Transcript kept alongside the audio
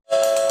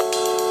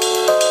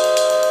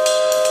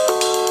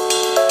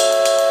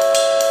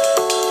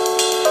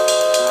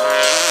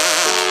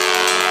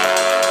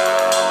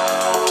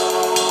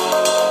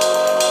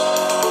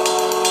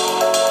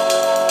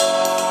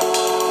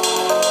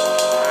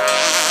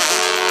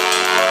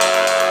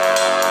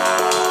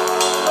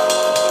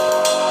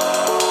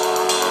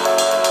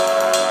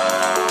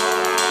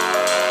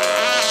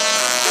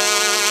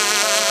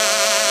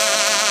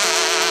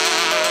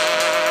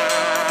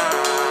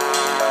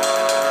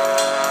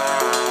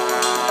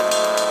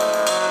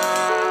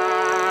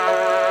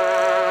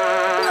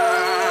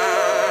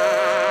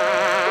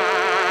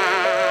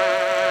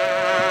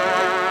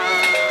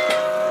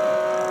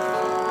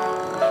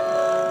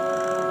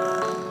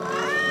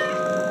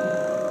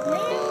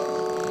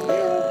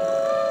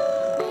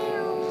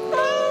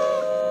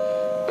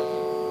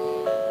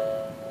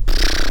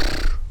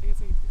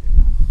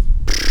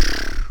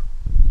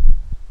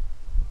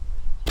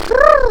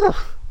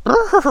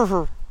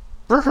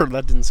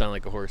That didn't sound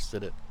like a horse,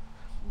 did it?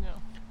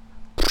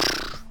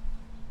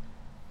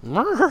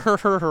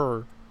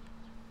 No.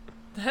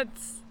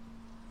 That's...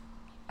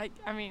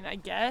 I mean, I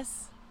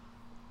guess.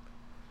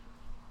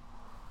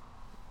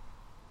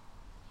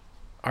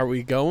 Are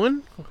we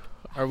going?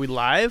 Are we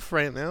live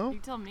right now? You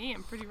tell me.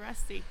 I'm pretty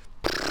rusty.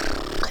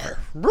 That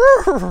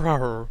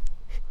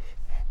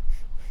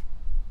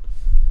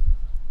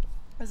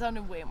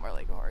sounded way more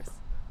like a horse.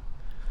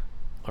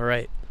 All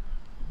right.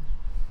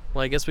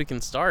 Well, I guess we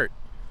can start.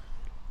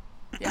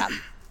 Yeah.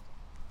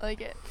 I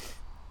like it.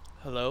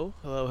 Hello,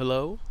 hello,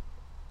 hello.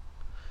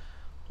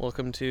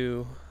 Welcome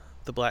to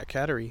the Black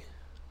Cattery.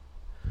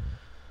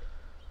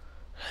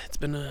 It's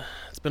been a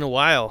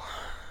while.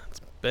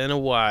 It's been a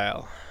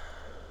while.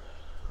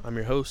 I'm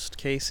your host,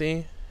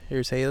 Casey.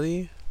 Here's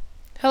Haley.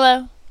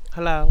 Hello.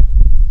 Hello.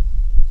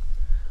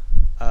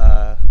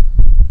 I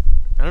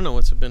don't know,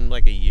 what's it been,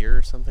 like a year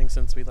or something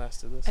since we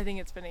last did this? I think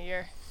it's been a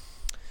year.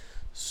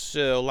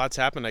 So, lots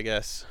happened, I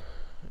guess,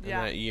 in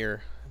that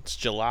year. It's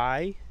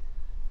July,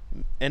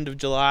 end of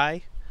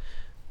July.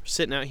 We're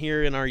sitting out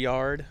here in our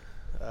yard.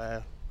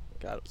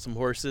 Got some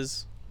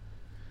horses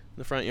in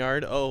the front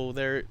yard. Oh,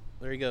 there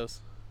he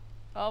goes.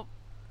 Oh,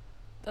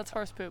 that's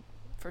horse poop,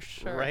 for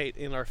sure. Right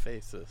in our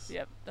faces.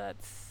 Yep,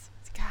 that's...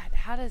 God,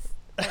 how does...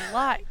 A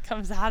lot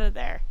comes out of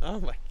there.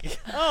 Oh, my God.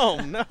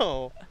 Oh,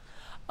 no.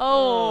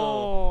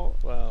 Oh.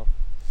 Well.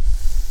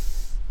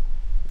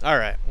 All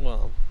right.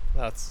 Well,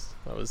 that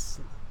was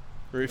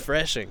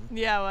refreshing.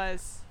 Yeah, it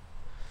was.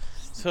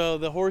 So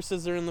the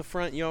horses are in the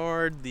front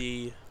yard.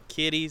 The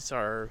kitties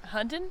are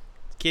hunting.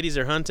 Kitties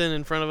are hunting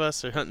in front of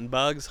us. They're hunting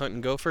bugs, hunting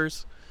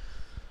gophers.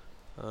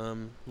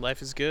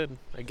 Life is good,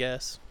 I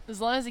guess. As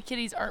long as the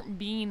kitties aren't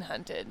being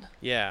hunted.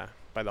 Yeah,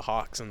 by the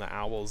hawks and the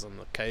owls and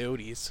the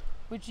coyotes.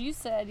 Which you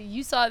said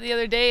you saw the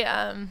other day.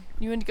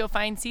 You went to go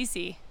find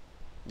Cece.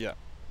 Yeah.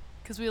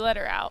 Because we let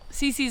her out.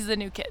 Cece's the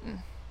new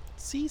kitten.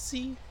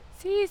 Cece.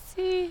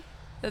 Cece.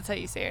 That's how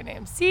you say her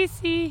name.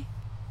 Cece.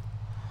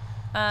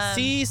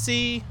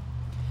 Cece.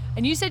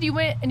 And you said you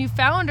went and you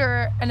found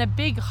her and a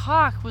big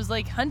hawk was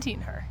like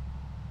hunting her.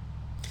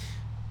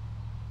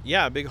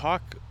 Yeah, a big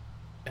hawk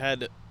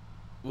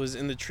was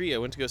in the tree. I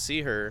went to go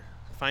see her,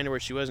 find her where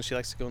she was, and she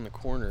likes to go in the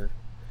corner.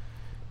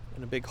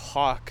 And a big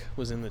hawk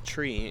was in the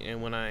tree,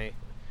 and when I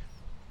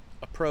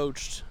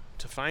approached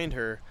to find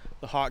her,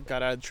 the hawk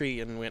got out of the tree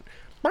and went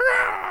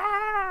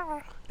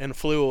and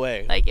flew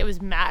away. Like it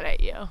was mad at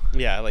you.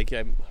 Yeah, like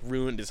I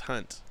ruined his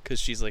hunt because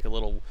she's like a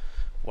little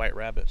white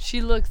rabbit.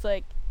 She looks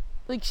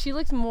she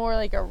looks more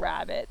like a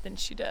rabbit than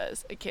she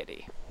does a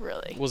kitty,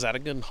 really. Was that a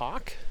good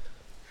hawk?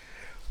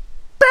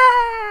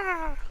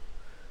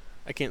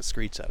 I can't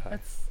screech that high.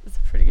 It's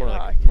a pretty good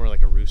hawk. More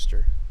like a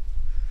rooster.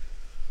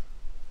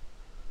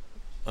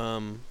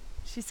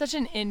 She's such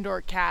an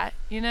indoor cat,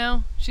 you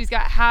know? She's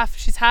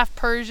half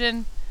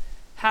Persian,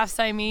 half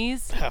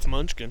Siamese. Half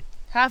munchkin.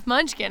 Half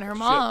munchkin, her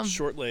mom.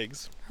 Short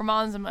legs. Her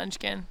mom's a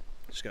munchkin.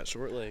 She's got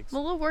short legs. I'm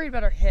a little worried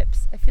about her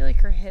hips. I feel like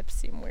her hips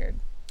seem weird.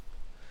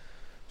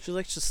 She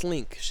likes to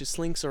slink. She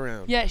slinks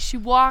around. Yeah, she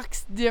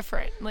walks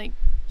different. Like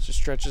she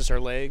stretches her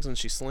legs and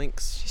she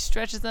slinks. She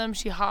stretches them,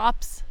 she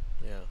hops.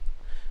 Yeah.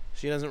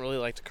 She doesn't really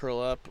like to curl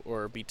up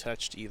or be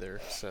touched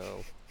either,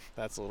 so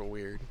that's a little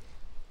weird.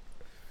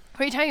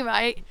 What are you talking about?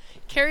 I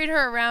carried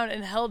her around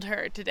and held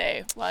her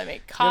today while I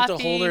make coffee. You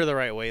have to hold her the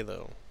right way,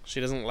 though.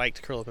 She doesn't like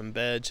to curl up in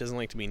bed. She doesn't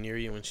like to be near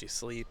you when she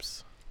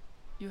sleeps.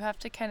 You have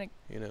to kind of...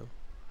 You know.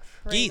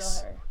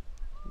 Geese. Her.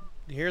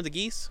 You hear the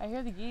geese? I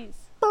hear the geese.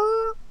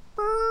 Oh,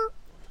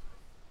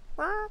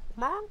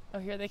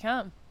 here they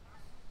come.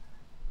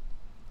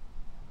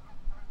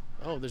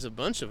 Oh, there's a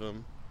bunch of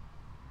them.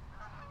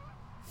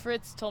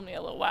 Fritz told me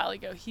a little while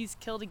ago he's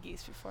killed a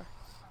geese before.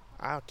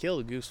 I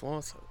killed a goose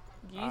once.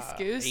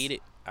 Goose? Ate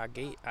it. I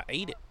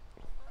ate it.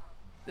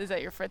 Is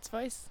that your Fritz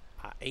voice?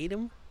 I ate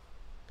him.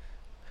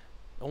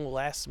 It only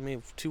lasted me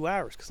 2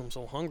 hours because I'm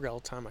so hungry all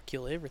the time. I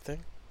kill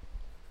everything.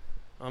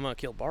 I'm gonna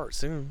kill Bart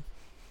soon.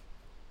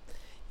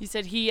 You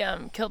said he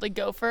killed a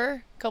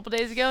gopher a couple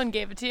days ago and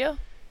gave it to you?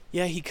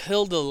 Yeah, he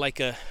killed I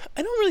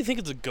don't really think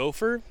it's a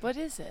gopher. What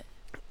is it?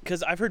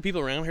 Because I've heard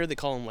people around here, they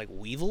call them like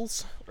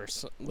weevils or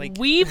like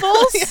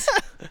weevils.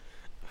 Yeah.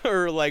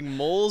 Or like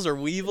moles or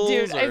weevils.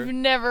 Dude, I've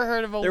never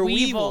heard of a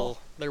weevil.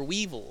 They're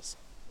weevils.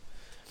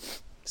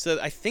 So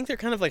I think they're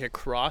kind of like a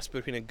cross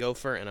between a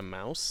gopher and a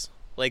mouse.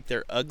 Like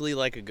they're ugly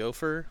like a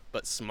gopher,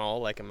 but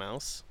small like a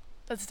mouse.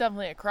 That's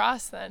definitely a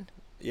cross then.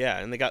 Yeah,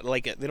 and they got I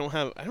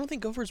don't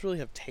think gophers really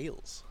have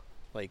tails.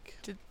 Like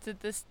did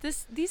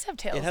these have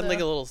tails? It had like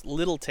a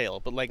little tail,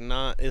 but like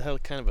not. It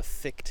had kind of a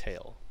thick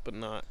tail, but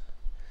not.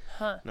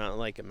 Not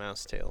like a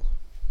mouse tail.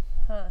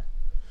 Huh.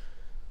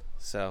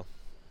 So.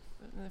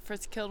 The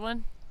Fritz killed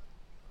one?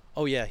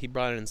 Oh yeah, he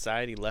brought it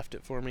inside. He left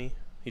it for me.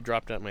 He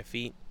dropped it at my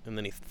feet, and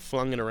then he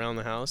flung it around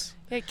the house.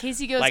 Yeah,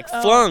 Casey goes...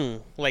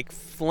 flung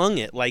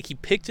it. Like he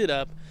picked it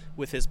up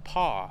with his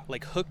paw,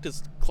 like hooked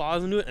his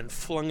claws into it and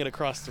flung it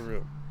across the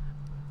room.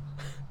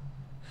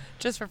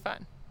 Just for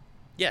fun.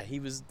 Yeah, he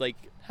was like...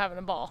 Having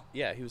a ball.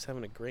 Yeah, he was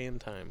having a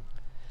grand time.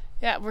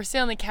 Yeah, we're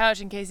sitting on the couch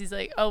and Casey's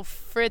like, oh,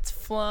 Fritz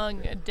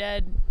flung a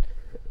dead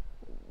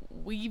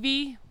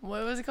weevee.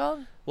 What was it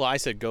called? Well, I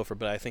said gopher,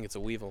 but I think it's a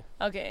weevil.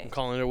 Okay. I'm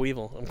calling it a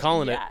weevil. I'm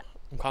calling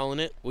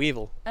it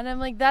weevil. And I'm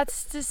like,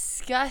 that's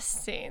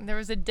disgusting. There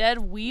was a dead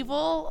weevil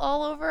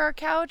all over our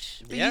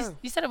couch. But yeah.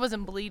 You said it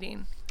wasn't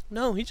bleeding.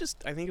 No, I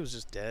think it was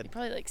just dead. He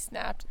probably like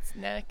snapped its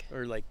neck.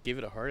 Or like gave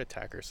it a heart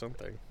attack or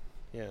something.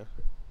 Yeah.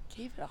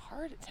 Gave it a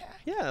heart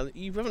attack? Yeah,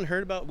 you haven't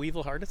heard about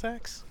weevil heart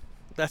attacks?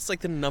 That's like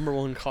the number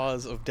one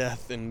cause of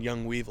death in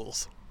young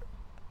weevils.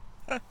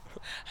 I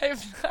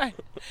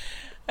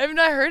have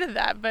not heard of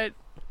that, but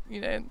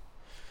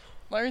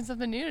learned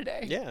something new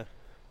today. Yeah.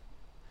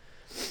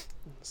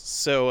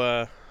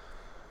 So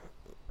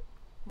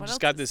just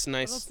got this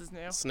nice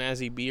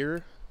snazzy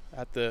beer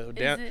at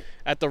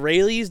the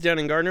Rayleigh's down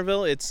in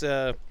Gardnerville. It's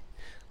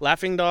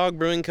Laughing Dog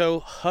Brewing Co.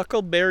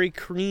 Huckleberry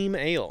Cream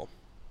Ale.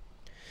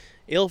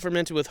 Ale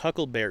fermented with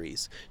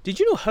huckleberries. Did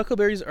you know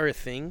huckleberries are a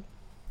thing?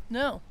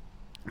 No.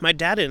 My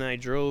dad and I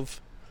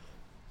drove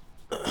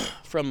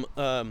from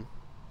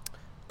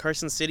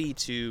Carson City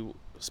to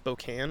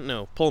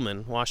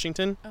Pullman,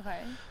 Washington. Okay.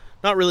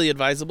 Not really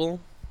advisable.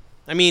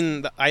 I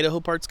mean, the Idaho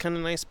part's kind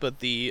of nice, but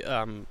the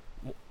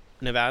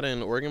Nevada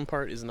and Oregon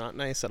part is not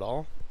nice at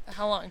all.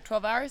 How long?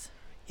 12 hours?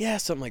 Yeah,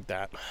 something like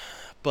that.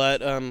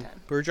 But we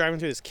were driving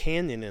through this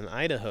canyon in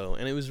Idaho,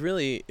 and it was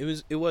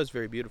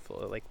very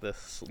beautiful. Like the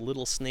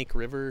Little Snake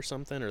River or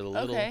something, or the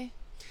little. Okay.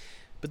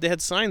 But they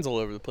had signs all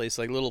over the place,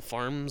 like little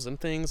farms and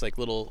things, like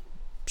little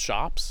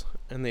shops,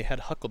 and they had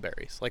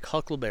huckleberries. Like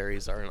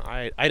huckleberries are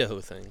an Idaho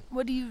thing.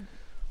 What do you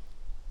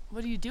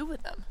do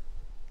with them?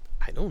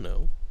 I don't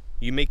know.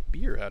 You make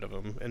beer out of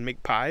them and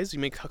make pies. You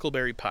make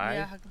huckleberry pie.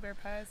 Yeah, huckleberry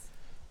pies.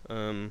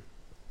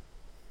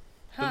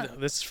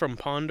 This is from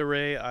Pend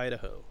Oreille,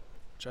 Idaho,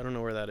 which I don't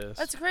know where that is.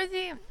 That's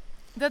crazy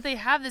that they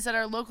have this at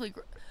our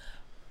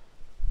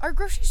our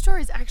grocery store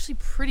is actually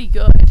pretty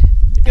good.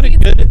 They got a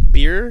good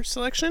beer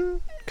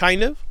selection,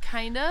 kind of.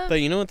 Kind of. But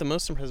you know what the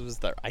most impressive was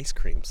their ice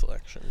cream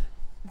selection.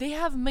 They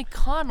have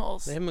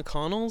McConnell's. They have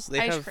McConnell's.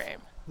 Ice cream.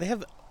 They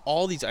have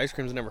all these ice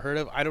creams I've never heard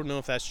of. I don't know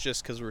if that's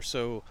just because we're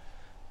so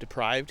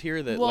deprived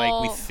here that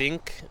like we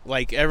think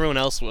like everyone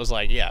else was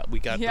like, yeah, we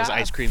got those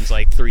ice creams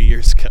like 3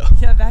 years ago.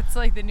 Yeah, that's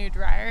like the new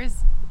dryers.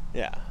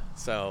 Yeah.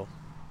 So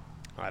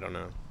I don't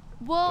know.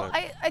 Well,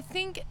 I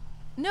think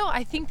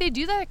they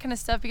do that kind of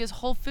stuff because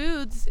Whole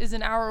Foods is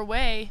an hour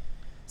away.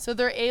 So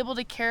they're able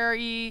to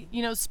carry,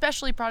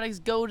 specialty products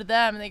go to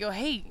them and they go,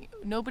 hey,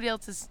 nobody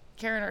else is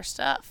carrying our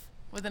stuff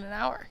within an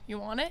hour. You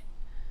want it?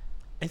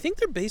 I think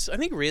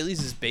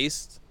Rayleigh's is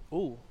based,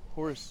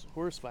 horse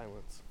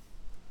violence.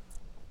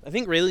 I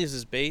think Rayleigh's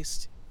is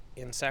based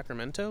in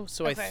Sacramento.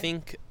 So okay. I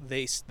think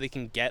they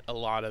can get a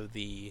lot of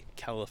the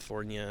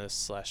California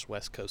 /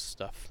 West Coast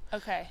stuff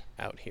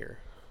out here.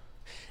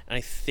 And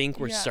I think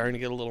we're starting to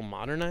get a little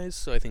modernized,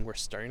 so I think we're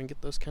starting to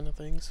get those kind of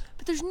things.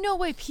 But there's no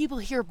way people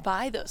here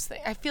buy those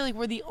things. I feel like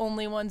we're the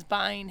only ones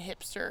buying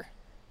hipster.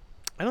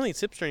 I don't think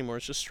it's hipster anymore.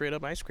 It's just straight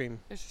up ice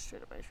cream. It's just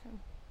straight up ice cream.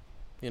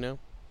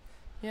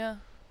 Yeah.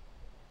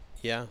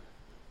 Yeah.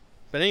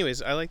 But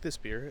anyways, I like this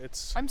beer.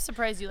 I'm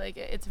surprised you like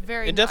it. It's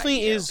very It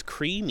definitely is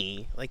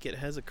creamy. Like it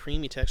has a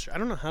creamy texture. I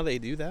don't know how they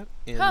do that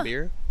in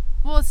beer.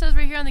 Well, it says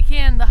right here on the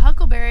can, the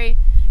huckleberry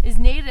is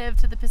native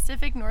to the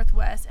Pacific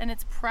Northwest, and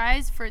it's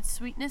prized for its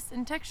sweetness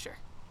and texture.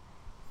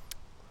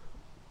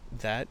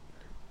 I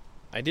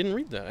didn't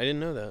read that. I didn't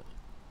know that.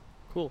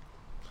 Cool.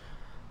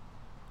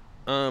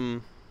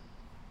 I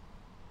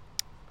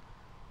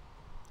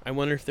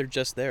wonder if they're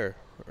just there,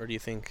 or do you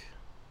think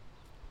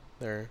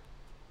they're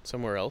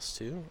somewhere else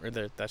too, or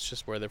that's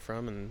just where they're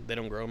from and they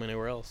don't grow them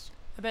anywhere else?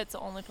 I bet it's the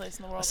only place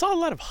in the world. I saw a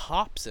lot of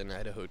hops in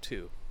Idaho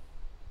too.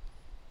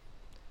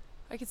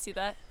 I could see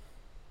that.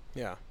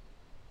 Yeah.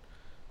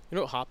 You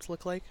know what hops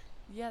look like?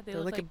 Yeah, they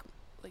look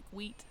like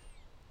wheat.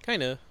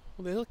 Kind of.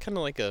 Well, they look kind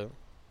of like I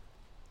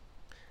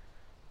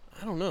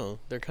don't know.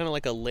 They're kind of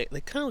like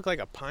they kind of look like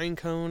a pine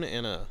cone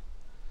and a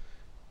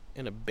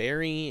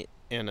berry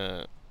and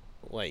a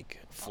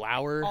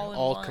flower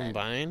all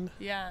combined.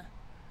 Yeah.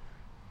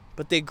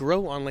 But they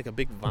grow on like a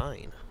big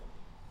vine.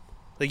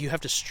 Like you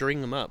have to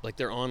string them up. Like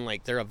they're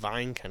a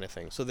vine kind of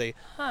thing. So they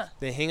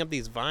hang up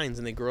these vines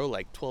and they grow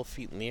like 12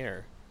 feet in the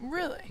air.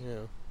 Really?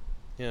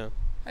 Yeah.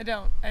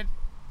 Yeah.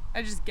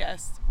 I just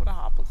guessed what a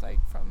hop looks like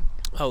from.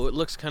 Oh, it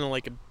looks kind of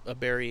like a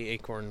berry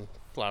acorn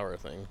flower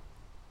thing.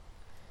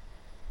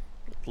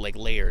 Like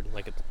layered,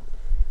 It'd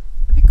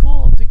be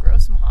cool to grow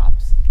some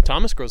hops.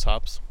 Thomas grows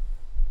hops.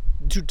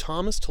 Dude,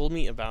 Thomas told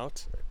me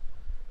about.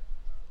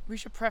 We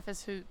should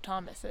preface who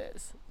Thomas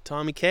is.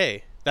 Tommy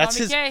K.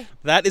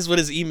 That is what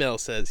his email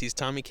says. He's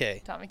Tommy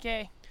K. Tommy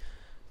K.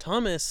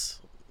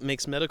 Thomas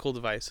makes medical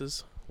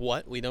devices.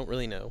 What? We don't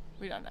really know.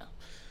 We don't know.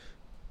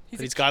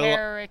 He's got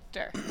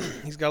character.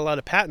 He's got a lot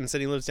of patents,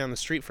 and he lives down the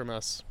street from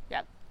us.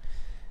 Yep.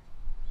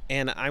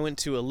 And I went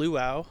to a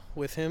luau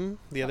with him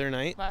the other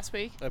night. Last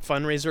week. A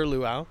fundraiser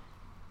luau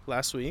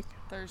last week.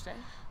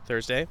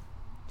 Thursday.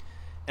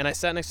 And I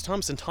sat next to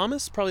Thomas, and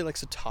Thomas probably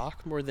likes to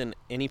talk more than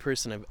any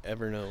person I've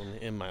ever known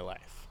in my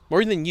life.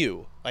 More than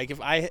you. Like,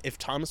 if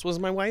Thomas was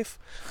my wife,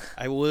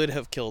 I would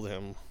have killed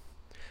him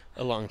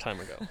a long time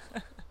ago.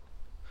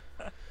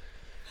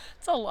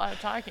 It's a lot of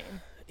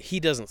talking. He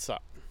doesn't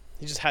stop.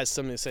 He just has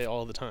something to say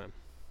all the time.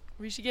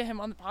 We should get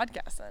him on the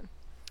podcast then.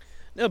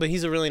 No, but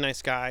he's a really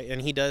nice guy,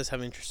 and he does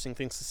have interesting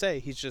things to say.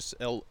 He's just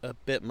a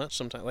bit much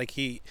sometimes. Like,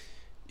 if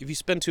you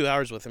spend 2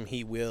 hours with him,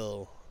 he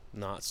will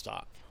not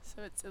stop.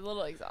 So it's a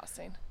little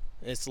exhausting.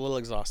 It's a little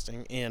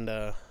exhausting, and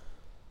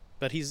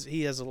but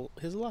he has a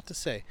lot to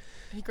say.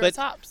 He grows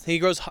hops. He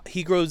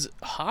grows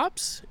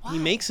hops. Wow. He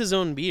makes his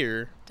own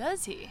beer.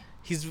 Does he?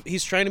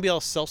 He's trying to be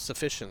all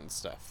self-sufficient and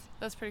stuff.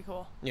 That's pretty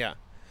cool. Yeah,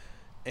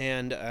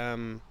 and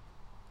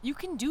you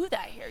can do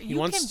that here. You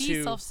can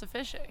be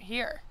self-sufficient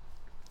here.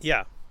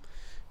 Yeah,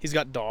 he's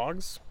got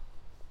dogs.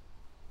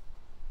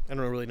 I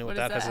don't really know what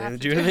that has to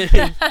do with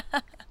anything,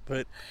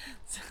 but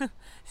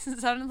it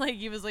sounded like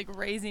he was like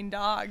raising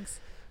dogs.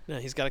 No,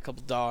 he's got a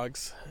couple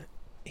dogs.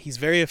 He's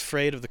very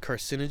afraid of the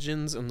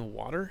carcinogens in the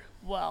water.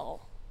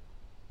 Well,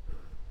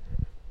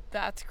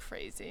 that's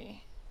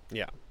crazy.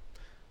 Yeah.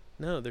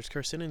 No, there's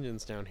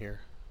carcinogens down here.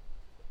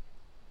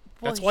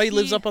 Well, that's why he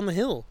lives up on the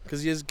hill,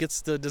 because he just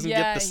doesn't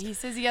get this. Yeah, he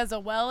says he has a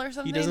well or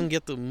something. He doesn't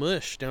get the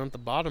mush down at the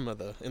bottom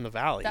in the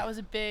valley. That was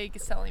a big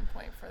selling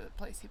point for the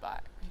place he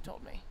bought. He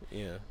told me.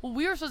 Yeah. Well,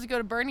 we were supposed to go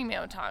to Burning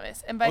Man with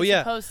Thomas, and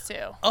supposed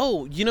to.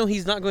 Oh,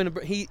 he's not going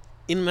to.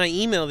 In my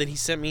email that he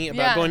sent me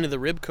about going to the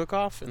rib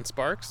cook-off in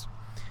Sparks,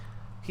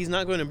 he's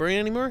not going to Burning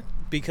anymore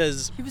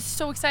because he was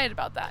so excited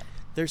about that.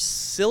 There's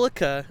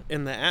silica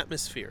in the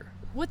atmosphere.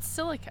 What's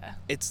silica?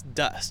 It's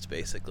dust,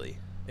 basically.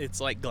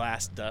 It's like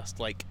glass dust.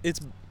 Like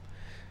it's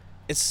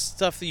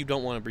stuff that you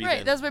don't want to breathe in.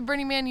 Right. That's why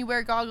Burning Man you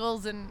wear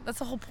goggles, and that's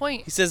the whole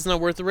point. He says it's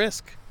not worth the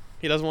risk.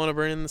 He doesn't want to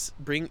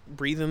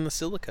breathe in the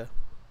silica.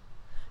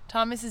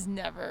 Thomas is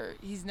never.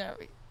 He's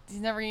never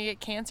gonna get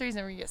cancer. He's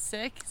never gonna get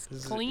sick.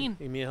 He's clean.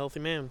 He'd be a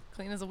healthy man.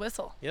 Clean as a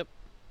whistle. Yep.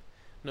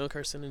 No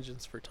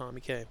carcinogens for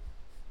Tommy K.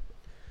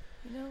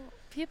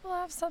 People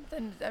have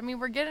something. I mean,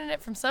 we're getting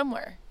it from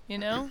somewhere.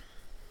 Yeah.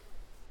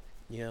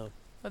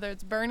 Whether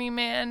it's Burning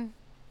Man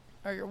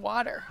or your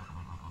water.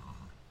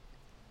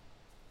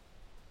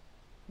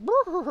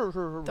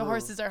 The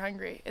horses are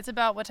hungry. It's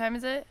about, what time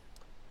is it?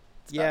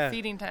 It's about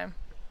feeding time.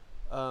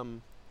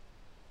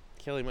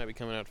 Kelly might be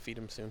coming out to feed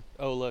him soon.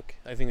 Oh, look.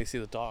 I think they see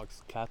the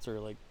dogs. Cats are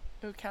like...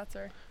 Ooh, cats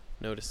are...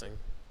 noticing.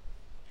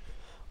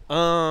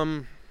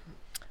 There's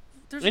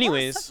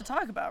anyways, a lot of stuff to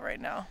talk about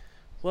right now.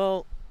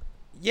 Well,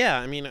 yeah.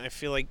 I mean, I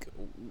feel like...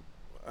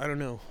 I don't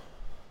know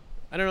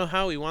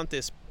how we want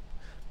this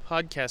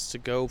podcast to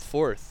go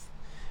forth.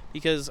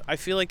 Because I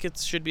feel like it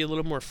should be a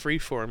little more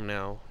freeform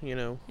now,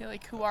 Yeah,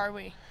 like, who are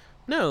we?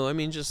 No, I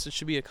mean, just it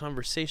should be a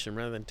conversation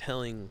rather than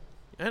telling...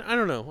 I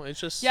don't know. It's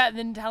just... Yeah,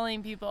 then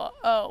telling people,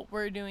 oh,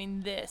 we're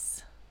doing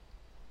this.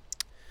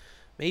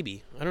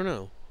 Maybe. I don't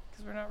know.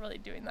 Because we're not really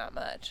doing that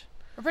much.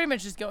 We're pretty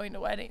much just going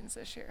to weddings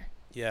this year.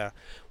 Yeah.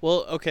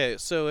 Well, okay,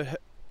 so...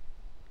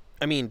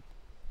 I mean...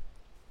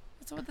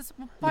 So what this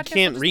we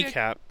can't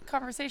recap.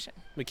 Conversation.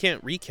 We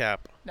can't recap...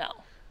 No.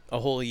 A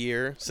whole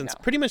year since...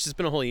 Pretty much it's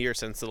been a whole year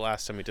since the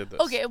last time we did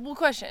this. Okay, well,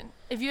 question.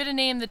 If you had to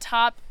name the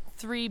top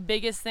 3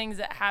 biggest things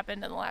that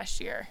happened in the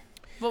last year,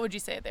 what would you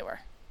say they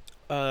were?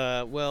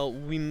 Well,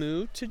 we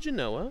moved to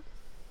Genoa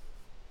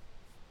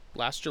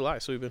last July,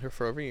 so we've been here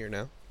for over a year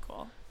now.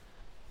 Cool.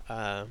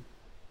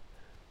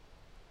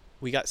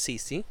 We got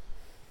Cece.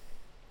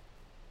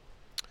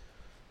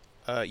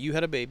 You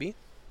had a baby.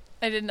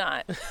 I did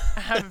not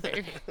have a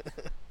baby.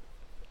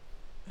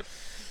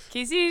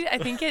 Casey, I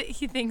think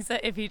he thinks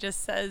that if he just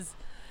says,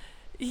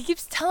 he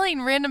keeps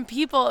telling random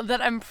people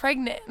that I'm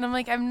pregnant, and I'm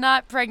like, I'm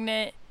not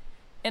pregnant,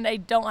 and I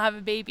don't have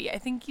a baby. I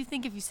think you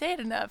think if you say it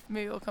enough,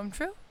 maybe it'll come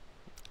true.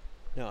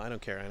 No, I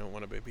don't care. I don't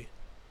want a baby.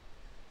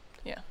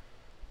 Yeah.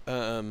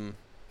 Okay,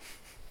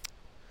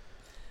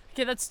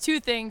 that's 2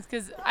 things,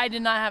 because I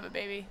did not have a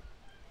baby.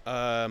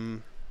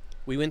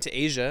 We went to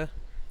Asia.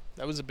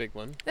 That was a big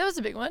one. That was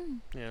a big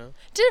one. Yeah.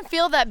 Didn't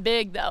feel that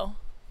big, though.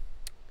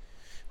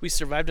 We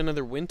survived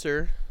another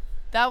winter.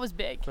 That was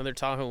big. Another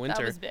Tahoe winter.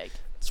 That was big.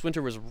 This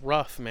winter was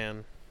rough,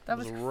 man. That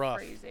was rough.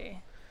 Crazy.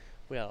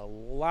 We had a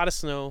lot of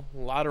snow, a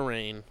lot of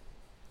rain,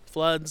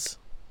 floods.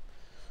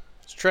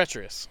 It's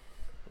treacherous.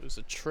 It was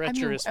a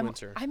treacherous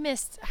winter. I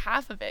missed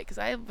half of it because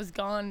I was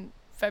gone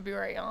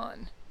February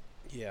on.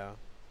 Yeah.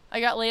 I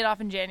got laid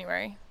off in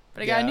January,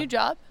 but I got a new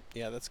job.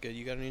 Yeah, that's good.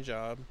 You got a new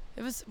job.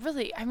 It was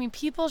really, I mean,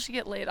 people should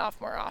get laid off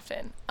more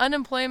often.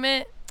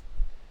 Unemployment,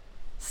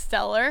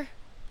 stellar,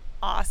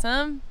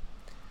 awesome.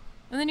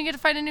 And then you get to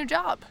find a new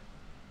job.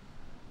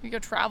 You go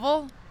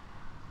travel,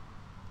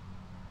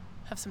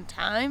 have some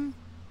time.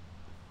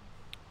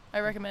 I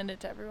recommend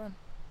it to everyone.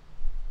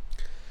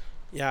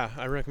 Yeah,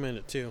 I recommend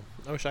it too.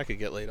 I wish I could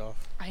get laid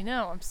off. I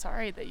know. I'm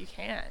sorry that you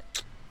can't.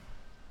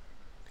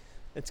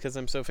 It's because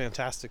I'm so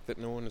fantastic that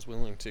no one is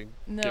willing to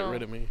get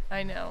rid of me.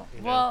 I know.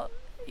 Well,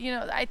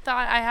 I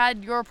thought I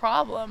had your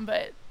problem,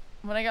 but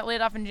when I got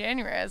laid off in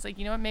January, I was like,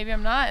 you know what? Maybe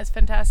I'm not as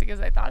fantastic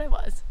as I thought I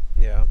was.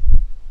 Yeah.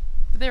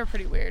 But they were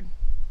pretty weird.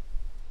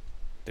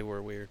 They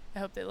were weird. I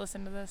hope they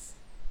listen to this.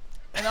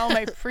 and all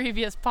my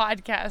previous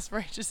podcasts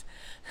where I just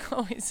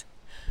always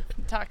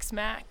talk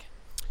smack.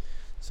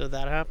 So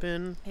that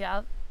happened.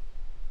 Yeah.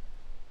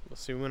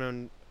 So we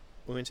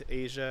went to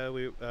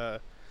Asia.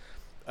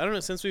 I don't know,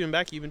 since we've been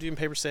back, you've been doing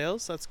paper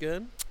sales. That's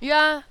good.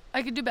 Yeah,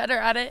 I could do better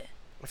at it.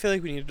 I feel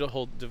like we need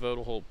to devote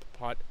a whole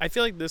pod. I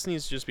feel like this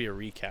needs to just be a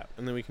recap,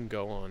 and then we can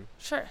go on.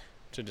 Sure.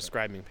 To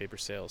describing paper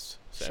sales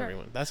to Sure.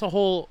 everyone. That's a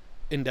whole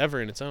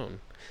endeavor in its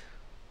own.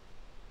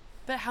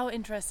 But how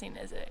interesting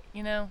is it,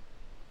 you know?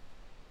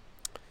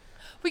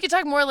 We could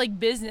talk more like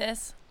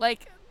business,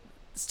 like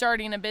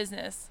starting a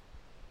business.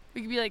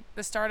 We could be like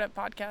the startup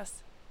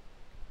podcast.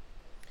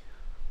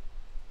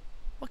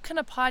 What kind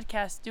of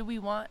podcast do we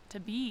want to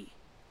be?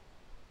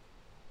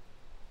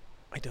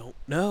 I don't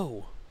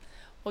know.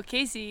 Well,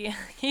 Casey,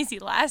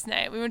 last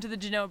night, we went to the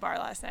Genoa bar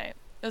last night.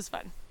 It was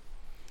fun.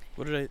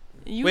 What did I...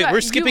 Wait, we're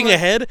skipping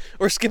ahead?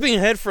 We're skipping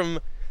ahead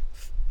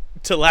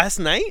to last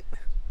night?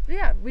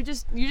 Yeah, you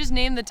just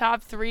named the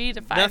top 3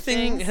 to 5 Nothing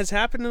things. has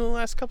happened in the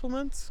last couple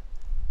months?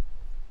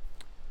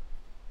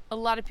 A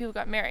lot of people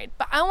got married.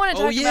 But I want to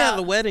talk about... Oh, yeah,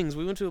 the weddings.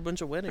 We went to a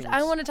bunch of weddings.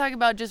 I want to talk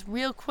about just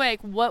real quick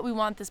what we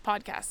want this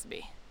podcast to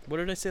be. What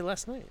did I say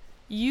last night?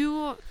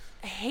 You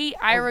hate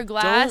Ira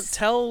Glass. Don't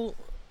tell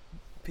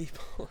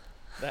people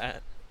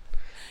that.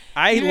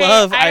 I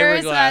love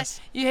Ira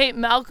Glass. You hate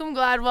Malcolm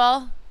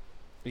Gladwell.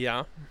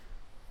 Yeah.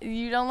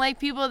 You don't like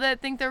people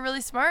that think they're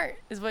really smart,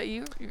 is what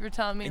you were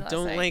telling me last night.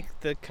 I don't like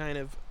the kind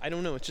of... I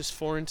don't know. It's just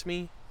foreign to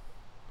me.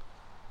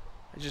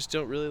 I just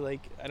don't really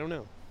like... I don't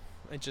know.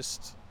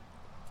 It's...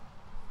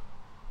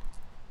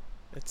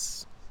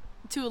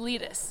 Too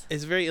elitist.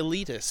 It's very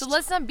elitist. So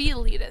let's not be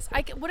elitist.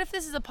 What if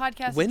this is a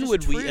podcast When of just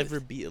would truth? we ever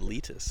be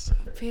elitist?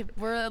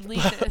 We're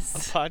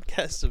elitist. A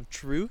podcast of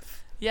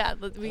truth? Yeah, I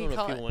don't know if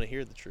people want to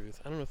hear the truth.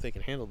 I don't know if they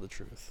can handle the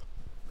truth.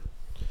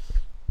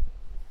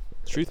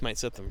 Truth might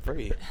set them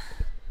free.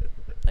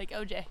 Like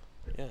OJ.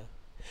 Yeah.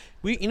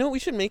 You know what we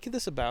should make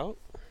this about?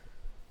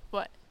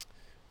 What?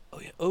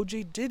 Oh yeah,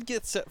 OJ did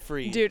get set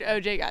free. Dude,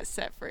 OJ got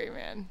set free,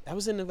 man. That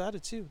was in Nevada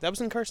too. That was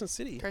in Carson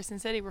City. Carson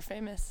City, we're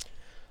famous.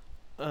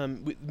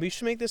 We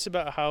should make this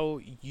about how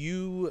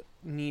you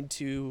need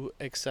to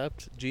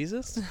accept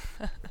Jesus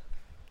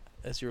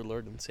as your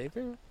Lord and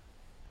Savior.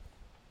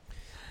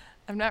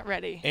 I'm not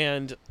ready.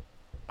 And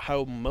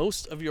how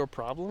most of your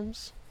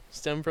problems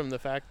stem from the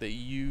fact that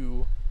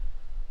you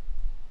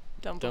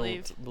don't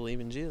believe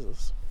in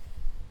Jesus.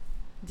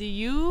 Do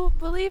you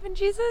believe in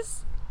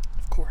Jesus?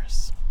 Of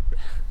course.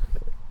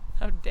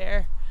 How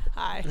dare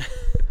I?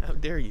 How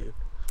dare you?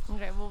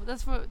 Okay, well,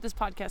 that's what this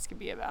podcast could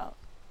be about.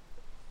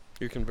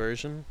 Your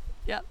conversion?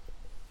 Yep.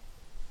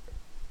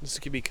 This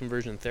could be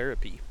conversion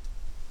therapy.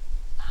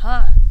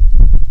 Huh.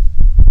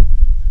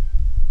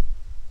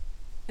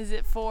 Is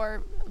it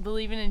for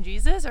believing in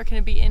Jesus, or can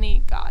it be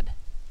any God?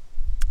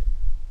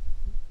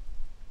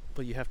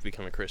 Well, you have to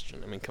become a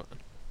Christian. I mean, come on.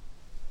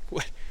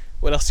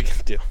 What else are you going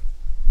to do?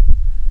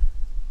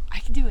 I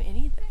can do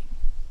anything.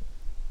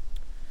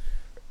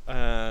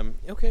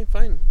 Okay,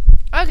 fine.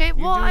 Okay,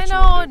 well, I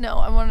know. No,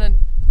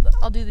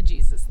 I'll do the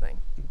Jesus thing.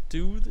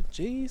 Do the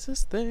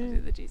Jesus thing. I'll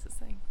do the Jesus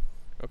thing.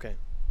 Okay.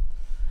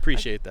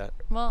 Appreciate that.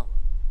 Well,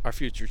 our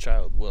future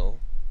child will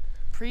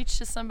preach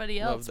to somebody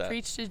else. That.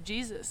 Preach to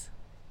Jesus.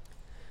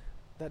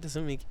 That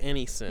doesn't make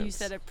any sense. You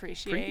said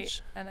appreciate,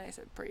 preach? And I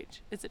said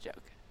preach. It's a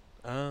joke.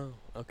 Oh,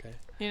 okay.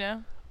 You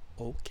know?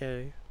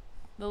 Okay.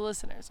 The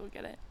listeners will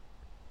get it.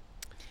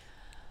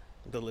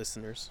 The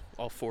listeners,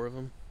 all 4 of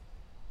them.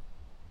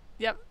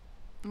 Yep.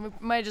 We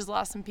might have just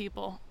lost some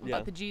people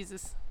about the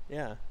Jesus.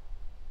 Yeah.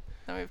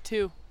 Now we have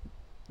 2.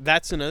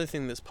 That's another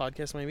thing this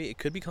podcast might be. It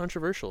could be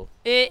controversial.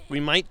 We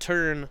might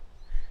turn...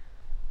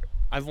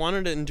 I've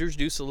wanted to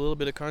introduce a little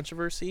bit of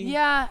controversy.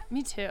 Yeah,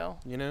 me too.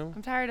 You know?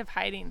 I'm tired of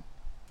hiding.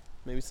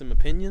 Maybe some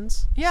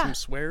opinions. Yeah. Some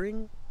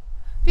swearing.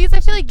 Because I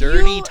feel like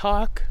dirty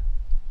talk.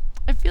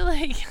 I feel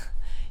like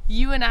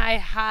you and I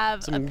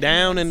have some opinions.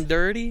 Down and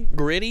dirty.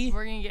 Gritty.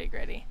 We're going to get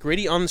gritty.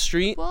 Gritty on the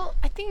street. Well,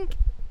 I think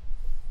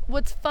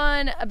what's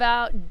fun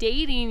about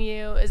dating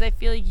you is I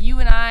feel like you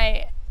and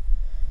I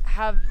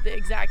have the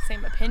exact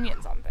same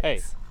opinions on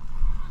things.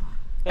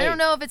 Hey. I don't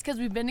know if it's because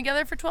we've been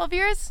together for 12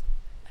 years.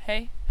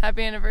 Hey,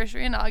 happy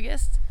anniversary in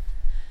August.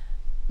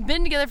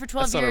 Been together for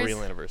 12 years. That's not a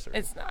real anniversary.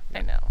 It's not.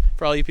 I know.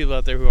 For all you people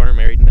out there who aren't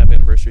married and have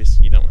anniversaries,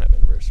 you don't have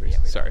anniversaries.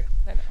 Yeah, Sorry.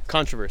 I know.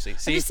 Controversy.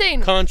 See? I'm just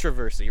saying.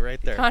 Controversy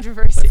right there.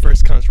 Controversy. My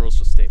first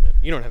controversial statement.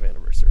 You don't have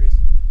anniversaries.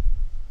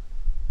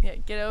 Yeah,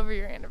 get over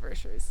your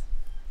anniversaries.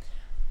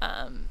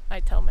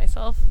 I tell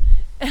myself.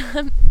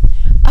 But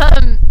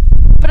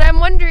I'm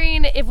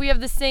wondering if we have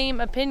the same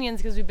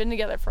opinions because we've been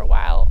together for a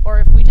while, or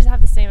if we just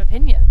have the same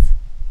opinions.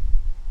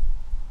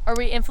 Are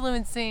we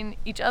influencing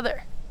each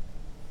other?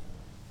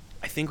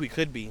 I think we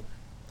could be.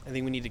 I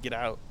think we need to get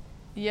out.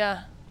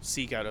 Yeah.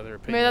 Seek out other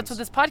opinions. Maybe that's what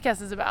this podcast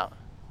is about.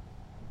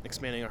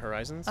 Expanding our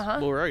horizons? Uh-huh.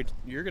 Well,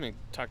 you're going to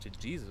talk to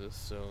Jesus,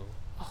 so...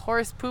 A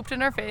horse pooped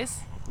in our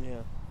face.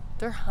 Yeah.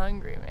 They're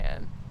hungry,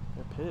 man.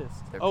 They're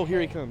pissed. They're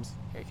Here he pissed. comes.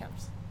 Here he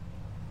comes.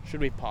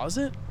 Should we pause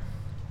it?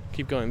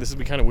 Keep going. This would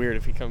be kind of weird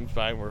if he comes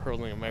by and we're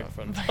holding a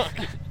microphone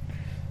talking.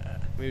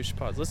 Maybe we should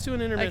pause. Let's do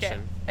an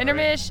intermission. Okay.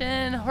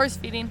 Intermission. Right. Horse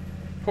feeding.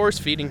 Horse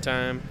feeding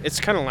time. It's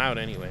kind of loud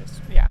anyways.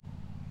 Yeah.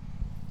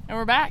 And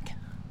we're back.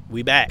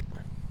 We're back,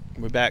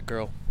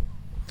 girl.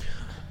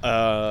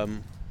 I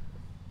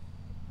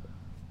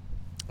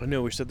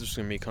know we said this was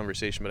going to be a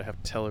conversation, but I have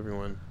to tell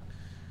everyone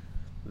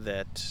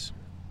that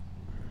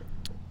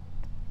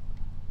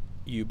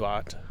you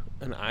bought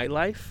an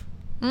iLife.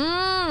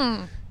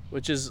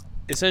 Which is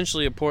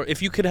essentially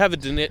if you could have a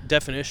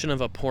definition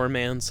of a poor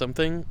man's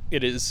something,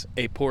 it is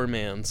a poor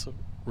man's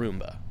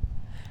Roomba.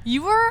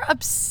 You were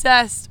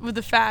obsessed with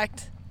the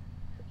fact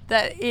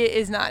that it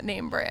is not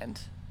name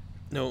brand.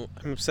 No,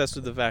 I'm obsessed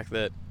with the fact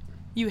that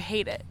you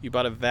hate it. You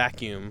bought a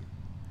vacuum.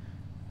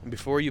 And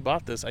before you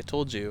bought this, I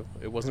told you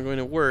it wasn't going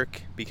to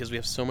work because we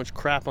have so much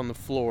crap on the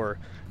floor.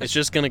 It's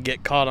just going to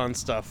get caught on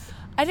stuff.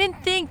 I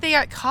didn't think they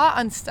got caught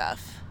on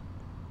stuff.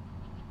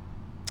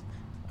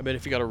 I bet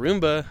if you got a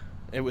Roomba,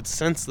 it would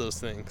sense those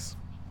things.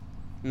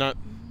 Not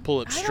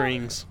pull at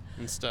strings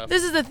and stuff.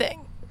 This is the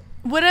thing.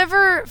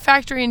 Whatever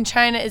factory in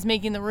China is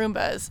making the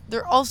Roombas,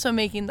 they're also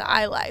making the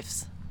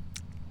iLifes.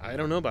 I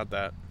don't know about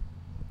that.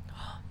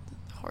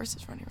 The horse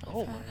is running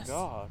really fast. Oh my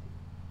god.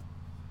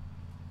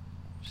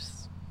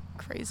 Just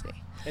crazy.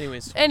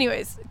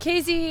 Anyways,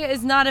 Casey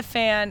is not a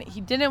fan. He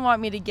didn't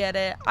want me to get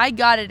it. I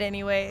got it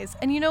anyways.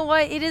 And you know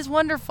what? It is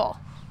wonderful.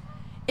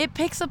 It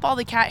picks up all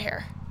the cat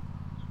hair.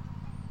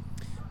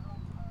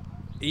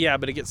 Yeah,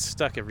 but it gets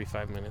stuck every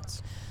 5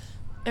 minutes.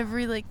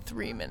 Every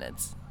 3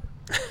 minutes.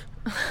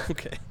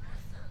 Okay.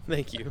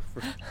 Thank you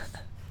for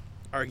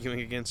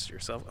arguing against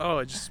yourself. Oh,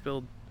 I just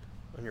spilled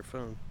on your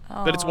phone.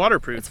 Oh, but it's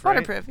waterproof, It's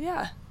waterproof, right?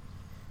 Yeah.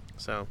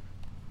 So.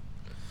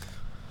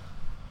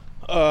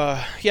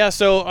 I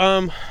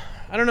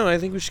don't know. I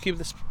think we should keep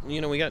this,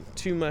 we got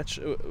too much.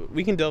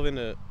 We can delve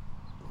into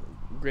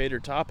greater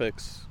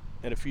topics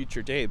at a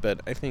future date, but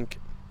I think,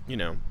 we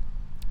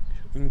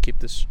can keep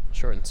this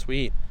short and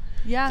sweet.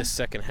 Yeah. This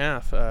second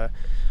half.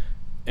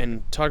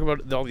 And talk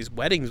about all these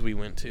weddings we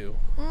went to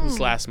this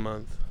last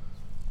month.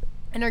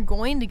 And are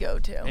going to go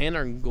to.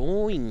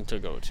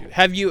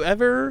 Have you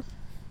ever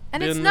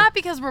And it's not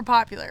because we're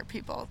popular,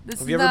 people.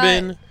 Have you ever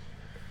been?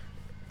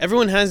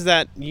 Everyone has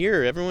that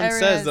year.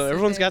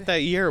 Everyone's got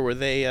that year where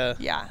they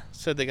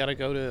said they got to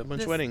go to a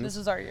bunch of weddings. This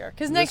is our year.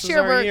 Because next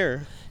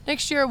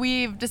year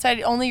we've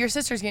decided only your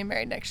sister's getting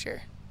married next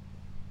year.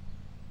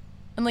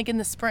 And in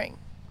the spring.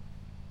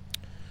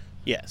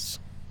 Yes.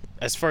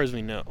 As far as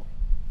we know.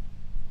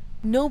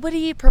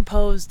 Nobody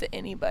proposed to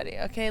anybody.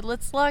 Okay,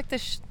 let's lock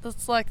this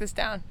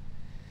down.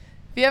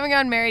 If you haven't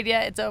gotten married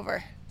yet, it's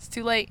over. It's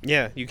too late.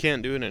 Yeah, you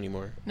can't do it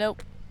anymore.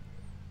 Nope.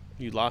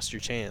 You lost your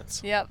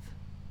chance. Yep.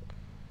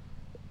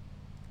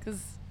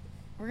 Because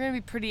we're going to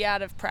be pretty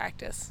out of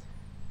practice.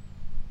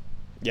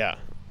 Yeah.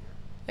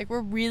 We're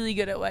really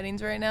good at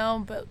weddings right now,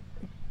 but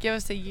give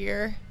us a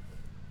year.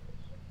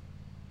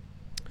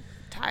 I'm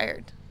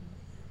tired.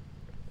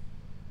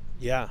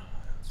 Yeah.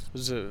 It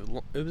was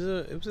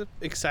a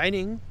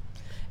exciting.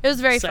 It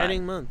was very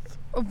exciting fun.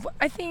 Month.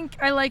 I think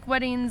I like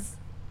weddings.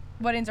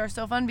 Weddings are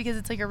so fun because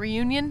it's like a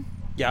reunion.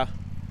 Yeah.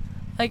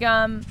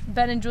 Ben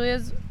and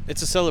Julia's.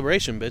 It's a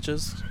celebration,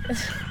 bitches.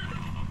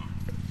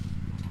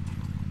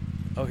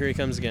 Oh, here he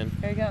comes again.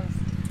 Here he comes.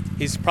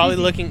 He's probably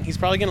looking. He's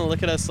probably gonna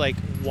look at us like,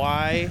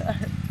 why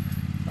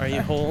are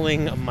you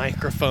holding a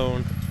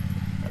microphone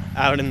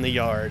out in the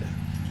yard?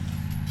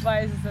 Why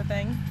is this a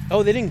thing?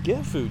 Oh, they didn't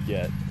get food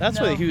yet. That's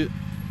why he.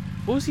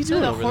 What was he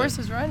doing over there? The horse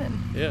is running.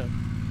 Yeah.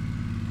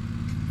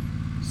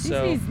 She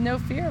sees no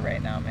fear right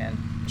now, man.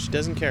 She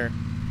doesn't care.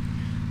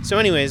 So,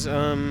 anyways,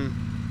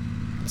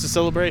 it's a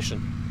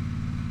celebration.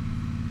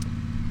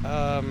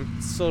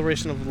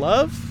 Celebration of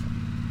love.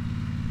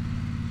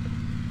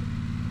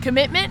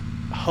 Commitment.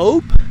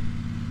 Hope.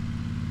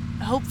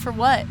 Hope for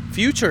what?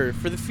 Future.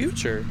 For the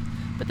future.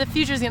 But the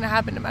future's gonna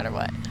happen no matter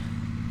what.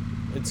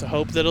 It's a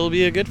hope that it'll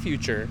be a good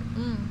future.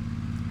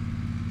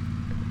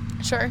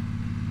 Sure.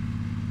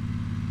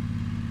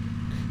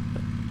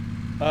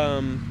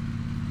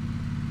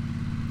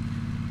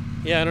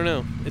 Yeah, I don't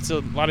know. It's a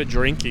lot of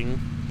drinking.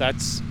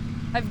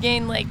 I've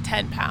gained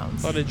 10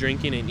 pounds. A lot of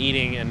drinking and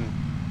eating and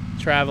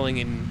traveling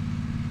and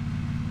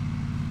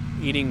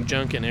eating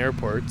junk in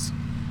airports.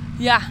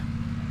 Yeah.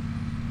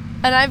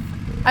 And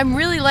I'm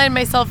really letting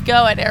myself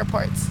go at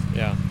airports.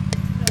 Yeah.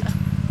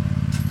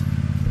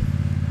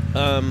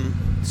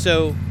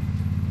 So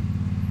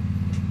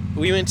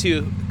we went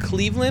to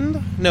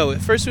Cleveland. No,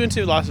 first we went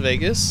to Las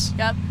Vegas.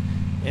 Yep.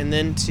 And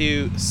then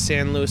to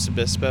San Luis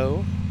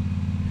Obispo.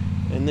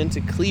 And then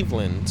to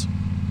Cleveland.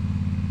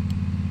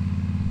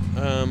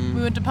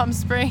 We went to Palm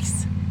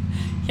Springs.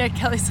 Yeah,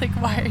 Kelly's like,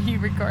 why are you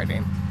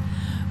recording?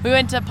 We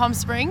went to Palm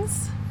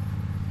Springs.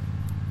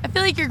 I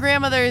feel like your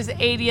grandmother's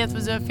 80th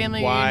was a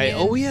family reunion.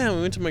 Oh, yeah,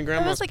 we went to my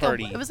grandma's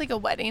party. It was like a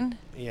wedding.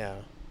 Yeah.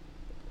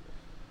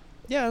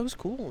 Yeah, it was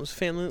cool. It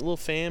was a little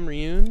fam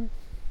reunion.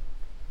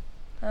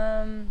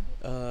 I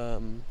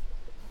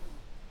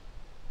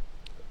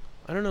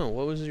don't know.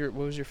 What was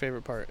your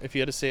favorite part? If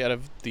you had to say out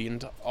of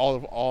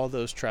all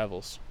those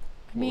travels,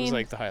 what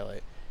was the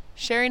highlight?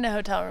 Sharing a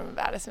hotel room with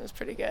Addison was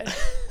pretty good.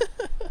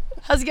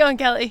 How's it going,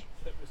 Kelly?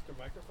 Is that Mr.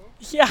 Microphone?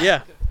 Yeah.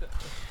 Yeah.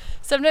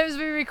 Sometimes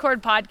we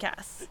record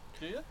podcasts.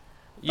 Do you?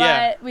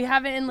 Yeah. But we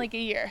haven't in like a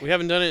year. We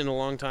haven't done it in a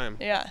long time.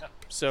 Yeah.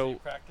 So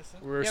Practicing?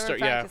 we're Yeah, we're we're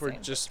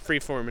practicing. just free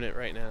forming it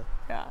right now.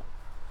 Yeah.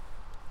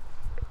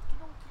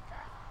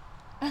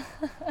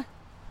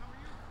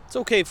 It's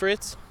okay,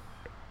 Fritz.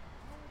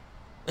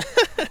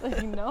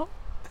 Like, no.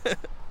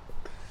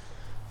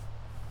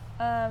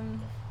 What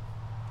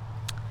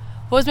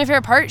was my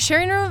favorite part?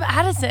 Sharing a room with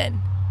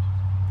Addison.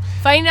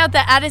 Finding out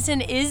that Addison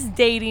is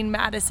dating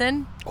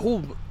Madison.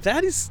 Oh,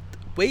 that is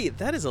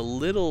a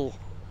little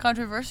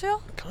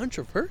Controversial?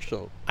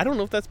 controversial. I don't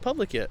know if that's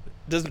public yet.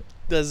 Does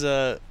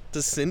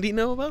Cindy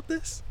know about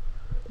this?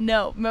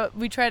 No,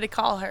 we tried to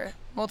call her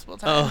multiple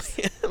times.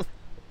 Oh,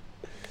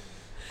 yeah.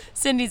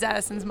 Cindy's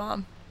Addison's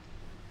mom.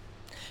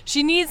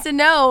 She needs to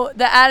know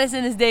that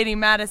Addison is dating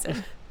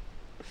Madison.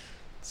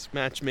 It's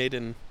match made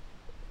in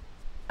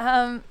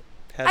I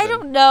heaven.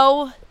 don't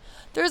know.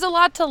 There's a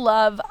lot to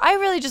love. I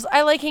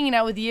like hanging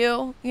out with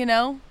you, you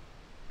know?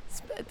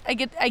 I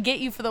get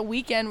you for the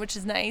weekend, which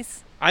is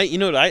nice.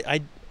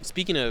 I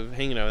speaking of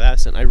hanging out with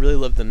Addison, I really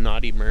love the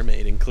Naughty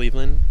Mermaid in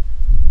Cleveland.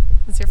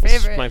 It's your It's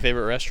favorite. my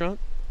favorite restaurant.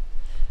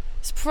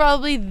 It's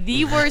probably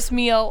the worst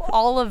meal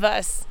all of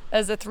us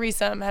as a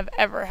threesome have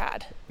ever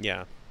had.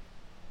 Yeah.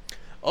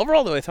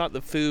 Overall, though, I thought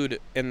the food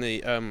and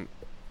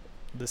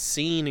the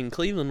scene in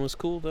Cleveland was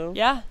cool, though.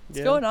 Yeah, it's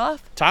Yeah. going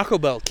off. Taco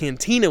Bell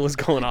Cantina was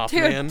going off,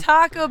 Dude, man.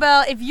 Taco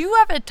Bell. If you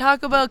have a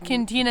Taco Bell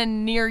cantina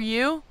near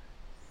you,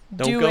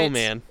 Don't do go, it.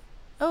 man.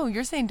 Oh,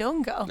 you're saying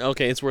don't go.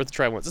 Okay, it's worth a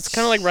try once. It's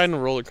kind of like riding a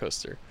roller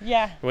coaster.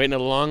 Yeah. Waiting in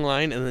a long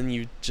line, and then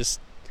you just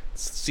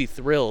see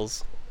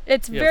thrills.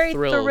 It's You have very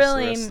thrills the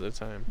thrilling. rest of the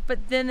time.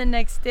 But then the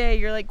next day,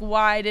 you're like,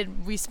 why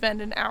did we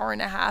spend an hour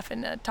and a half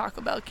in a Taco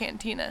Bell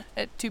cantina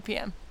at 2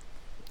 p.m.?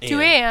 2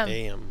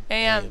 a.m.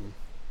 AM.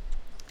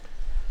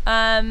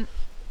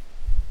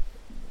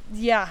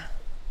 Yeah,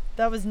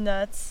 that was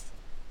nuts.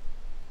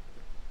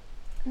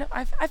 No,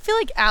 I feel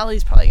like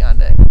Allie's probably gone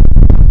to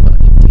Taco Bell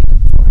cantina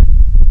before.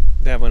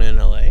 That one in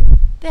LA?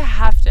 They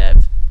have to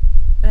have.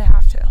 They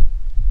have to.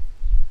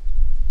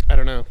 I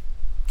don't know.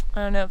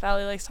 I don't know if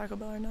Allie likes Taco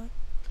Bell or not.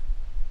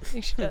 I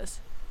think she does.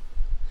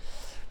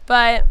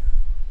 But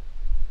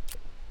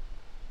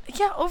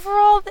yeah,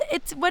 overall,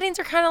 weddings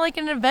are kind of like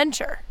an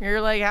adventure.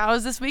 You're like, how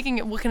is this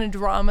weekend? What kind of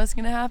drama is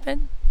gonna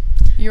happen?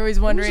 You're always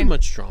There wondering. wasn't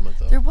much drama,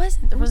 though. There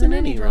wasn't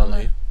any drama.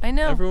 Really. I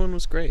know. Everyone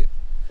was great.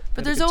 But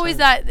Had a there's good always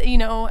time.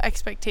 that,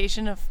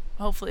 expectation of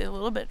hopefully a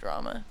little bit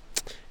drama.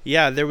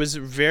 Yeah, it was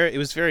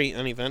very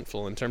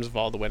uneventful in terms of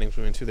all the weddings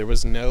we went to. There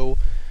was no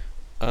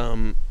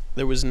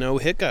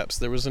hiccups.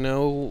 There was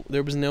no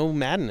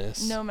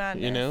madness. No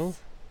madness. You know?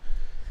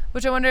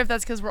 Which I wonder if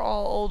that's because we're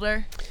all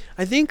older.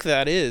 I think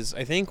that is.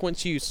 I think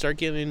once you start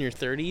getting in your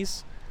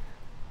 30s,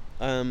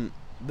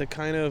 the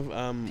kind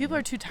of People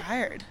are too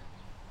tired.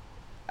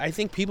 I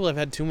think people have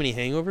had too many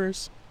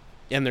hangovers,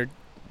 and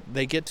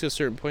they get to a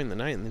certain point in the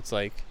night, and it's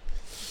like,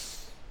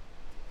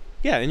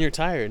 yeah, and you're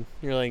tired.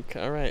 You're like,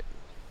 all right.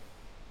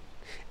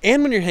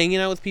 And when you're hanging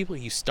out with people,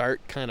 you start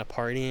kind of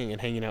partying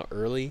and hanging out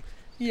early.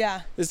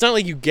 Yeah. It's not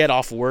like you get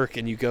off work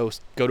and you go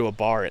to a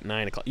bar at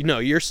 9 o'clock. No,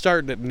 you're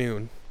starting at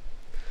noon.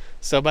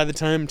 So by the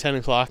time 10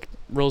 o'clock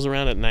rolls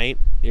around at night,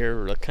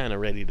 you're kind of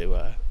ready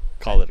to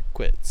call it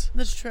quits.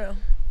 That's true.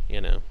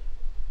 You know.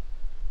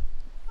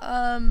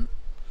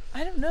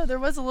 I don't know. There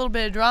was a little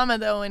bit of drama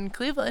though in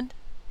Cleveland.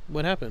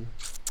 What happened?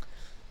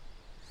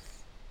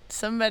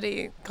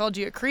 Somebody called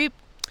you a creep.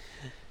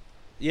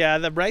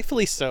 Yeah,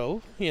 rightfully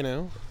so. You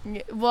know.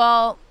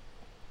 Well,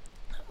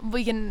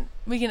 we can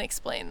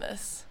explain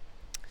this.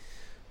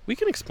 We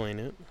can explain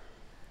it.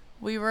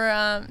 We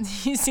were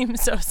you seem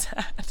so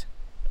sad.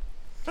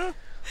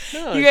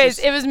 No, You guys,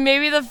 it was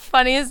maybe the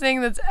funniest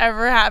thing that's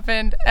ever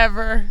happened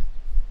ever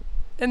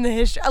in the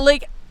history.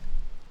 Like,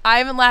 I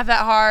haven't laughed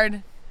that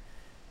hard.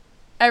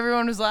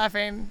 Everyone was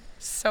laughing.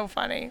 So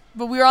funny.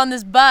 But we were on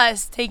this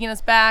bus taking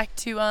us back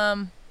to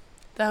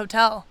the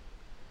hotel,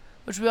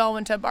 which we all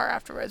went to a bar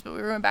afterwards. But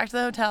we went back to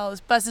the hotel.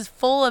 This bus is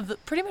full of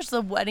pretty much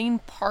the wedding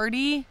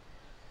party.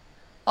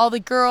 All the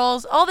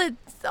girls, all the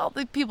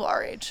people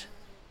our age.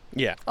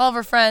 Yeah. All of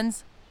our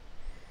friends.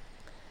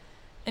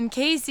 And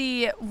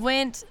Casey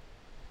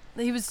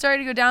he was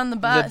starting to go down the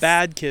bus. The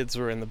bad kids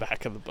were in the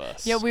back of the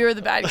bus. Yeah, we were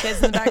the bad kids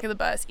in the back of the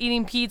bus.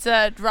 Eating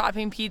pizza,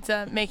 dropping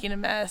pizza, making a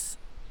mess.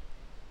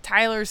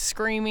 Tyler's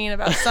screaming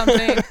about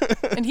something.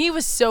 And he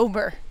was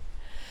sober.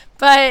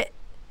 But,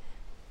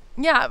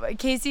 yeah,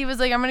 Casey was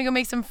like, I'm going to go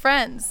make some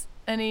friends.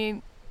 And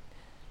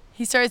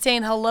he started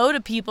saying hello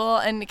to people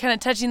and kind of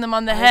touching them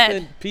on the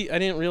head. I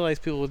didn't realize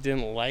people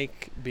didn't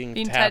like being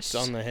tapped touched.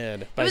 on the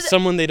head by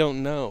someone they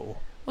don't know.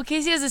 Well,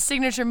 Casey has a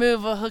signature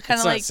move where he'll kind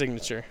It's of not like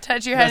signature.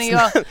 touch your head and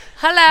That's go,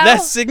 hello.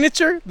 That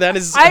signature? That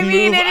is I a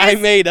mean, move it I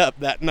is- made up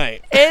that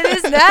night. It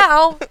is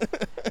now.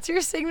 It's your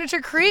signature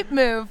creep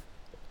move.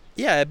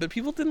 Yeah, but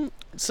people didn't.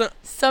 Some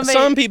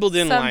people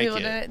didn't Some like people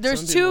it. didn't. There's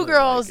Some two people didn't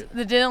girls like it.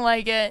 that didn't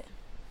like it.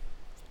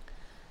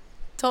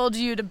 Told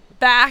you to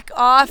back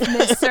off,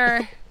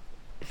 mister.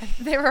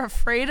 They were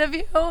afraid of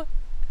you.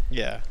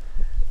 Yeah.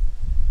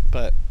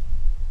 But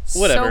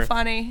whatever. So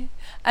funny.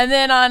 And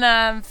then on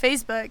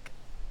Facebook,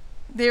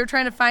 they were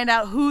trying to find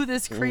out who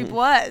this creep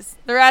was.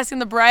 They're asking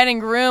the bride and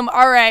groom,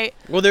 all right.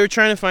 Well, they were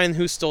trying to find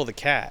who stole the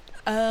cat.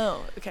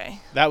 Oh, okay.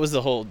 That was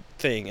the whole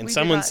thing. And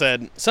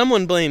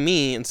someone blamed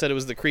me and said it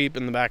was the creep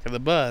in the back of the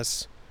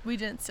bus. We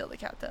didn't steal the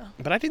cat, though.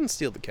 But I didn't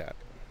steal the cat.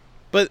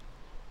 But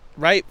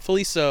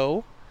rightfully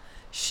so.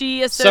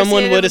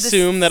 Someone would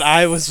assume that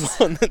I was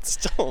the one that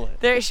stole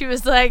it. She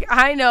was like,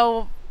 I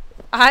know,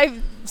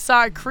 I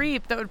saw a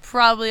creep that would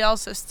probably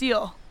also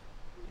steal.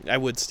 I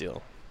would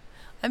steal.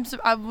 I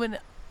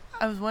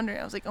was wondering,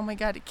 I was like, oh my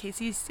God, did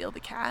Casey steal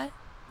the cat?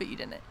 But you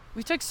didn't.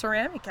 We took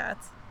ceramic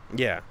cats.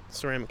 Yeah,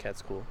 ceramic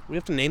cat's cool. We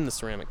have to name the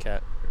ceramic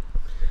cat.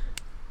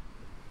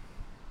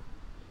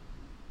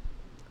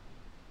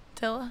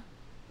 Tilla?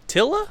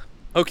 Tilla?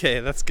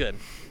 Okay, that's good.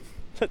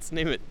 Let's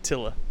name it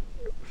Tilla.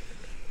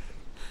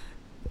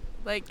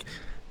 Like,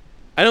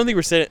 I don't think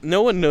we're saying it.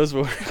 No one knows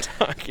what we're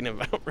talking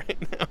about right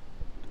now.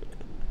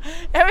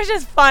 It was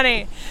just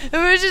funny. It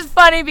was just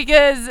funny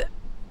because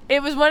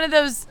it was one of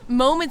those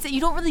moments that you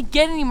don't really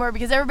get anymore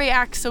because everybody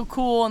acts so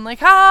cool and like,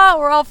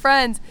 we're all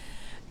friends.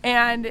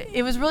 And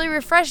it was really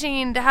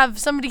refreshing to have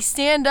somebody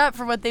stand up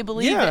for what they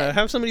believe in. Yeah,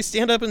 have somebody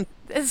stand up and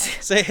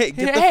say, hey,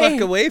 get the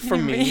fuck away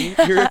from me.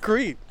 You're a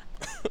creep.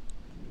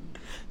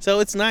 So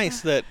it's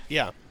nice that,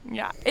 yeah.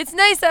 Yeah, it's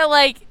nice that,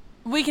 like,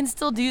 we can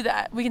still do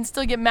that. We can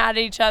still get mad at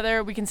each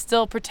other. We can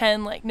still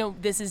pretend like, no,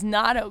 this is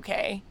not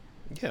okay.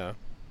 Yeah.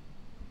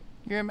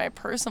 You're in my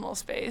personal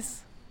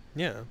space.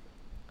 Yeah.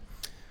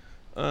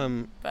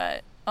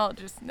 But I'll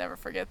just never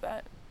forget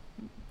that.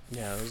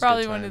 Yeah, it was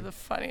probably one of the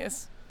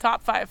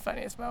top 5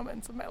 funniest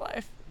moments of my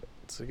life.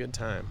 It's a good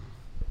time.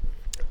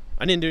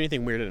 I didn't do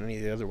anything weird at any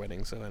of the other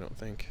weddings, so I don't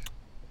think.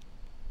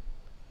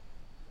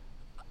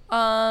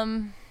 I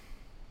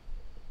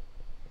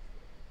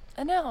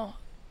know.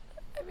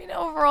 I mean,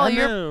 overall,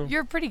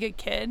 you're a pretty good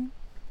kid.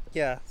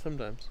 Yeah,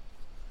 sometimes.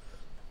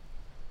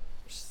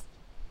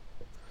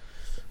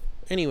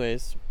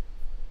 Anyways.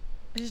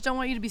 I just don't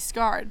want you to be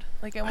scarred.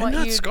 Like, I want I'm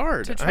not you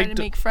scarred. to try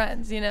to make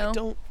friends, you know? I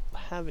don't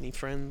have any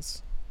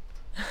friends.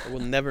 I will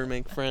never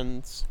make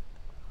friends.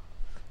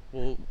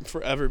 Will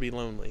forever be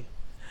lonely.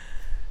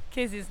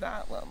 Casey's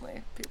not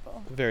lonely,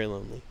 people. Very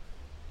lonely.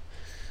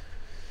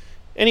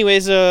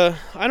 Anyways, I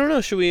don't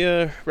know. Should we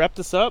wrap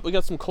this up? We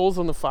got some coals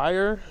on the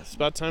fire. It's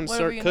about time to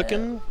start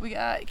cooking.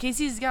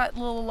 Casey's got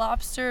little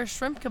lobster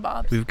shrimp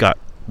kebabs. We've got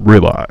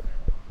ribeye,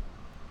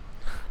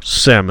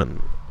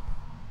 salmon,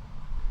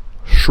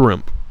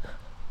 shrimp,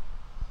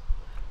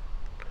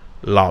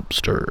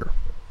 lobster.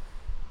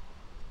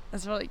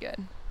 That's really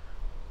good.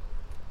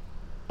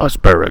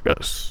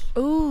 Asparagus.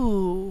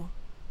 Ooh.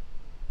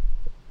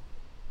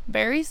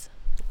 Berries?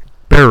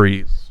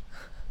 Berries.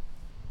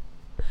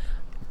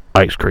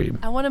 Ice cream.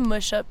 I want to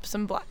mush up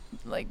some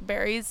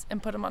berries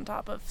and put them on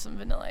top of some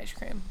vanilla ice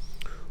cream.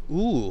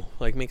 Ooh,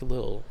 like make a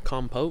little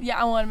compote?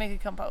 Yeah, I want to make a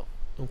compote.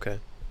 Okay.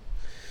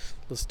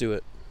 Let's do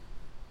it.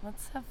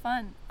 Let's have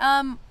fun.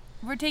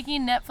 We're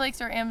taking Netflix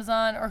or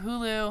Amazon or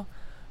Hulu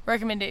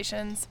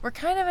recommendations. We're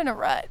kind of in a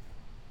rut,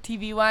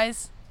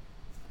 TV-wise.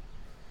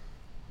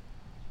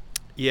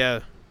 Yeah.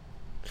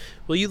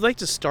 Well, you'd like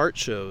to start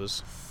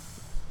shows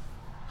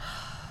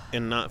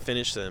and not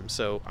finish them.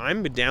 So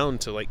I'm down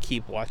to like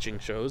keep watching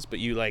shows, but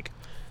you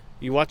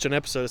watch an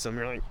episode of something,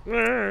 you're like,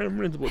 I'm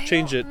going to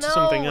change it to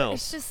something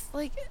else. It's just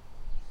like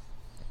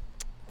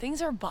things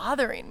are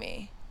bothering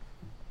me.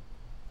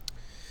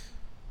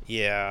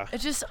 Yeah.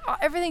 It just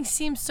everything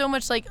seems so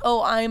much like,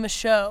 oh, I'm a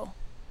show.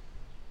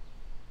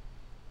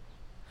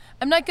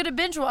 I'm not good at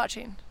binge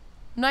watching.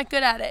 I'm not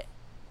good at it.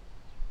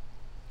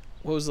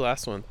 What was the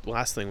last one? The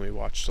last thing we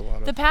watched a lot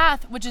of? The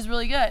Path, which is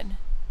really good.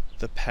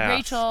 The Path.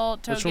 Rachel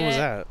Toget. Which one was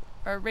that?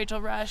 Or Rachel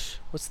Rush.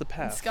 What's The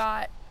Path? And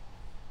Scott.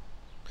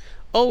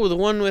 Oh, the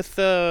one with,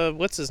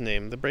 what's his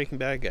name? The Breaking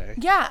Bad guy.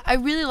 Yeah, I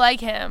really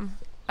like him.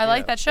 I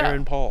like that show.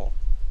 Aaron Paul.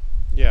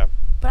 Yeah.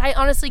 But I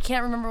honestly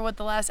can't remember what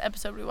the last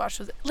episode we watched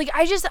was. Like,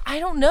 I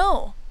don't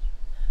know.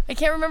 I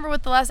can't remember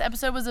what the last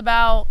episode was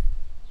about.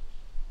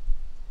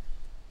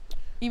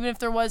 Even if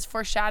there was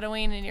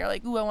foreshadowing and you're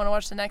like, ooh, I want to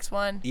watch the next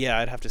one. Yeah,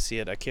 I'd have to see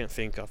it. I can't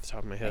think off the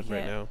top of my head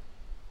right now.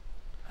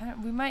 I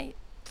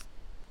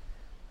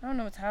don't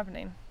know what's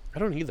happening. I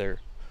don't either.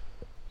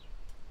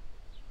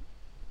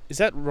 Is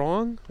that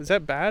wrong? Is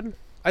that bad?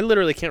 I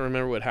literally can't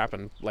remember what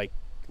happened, like,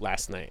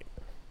 last night.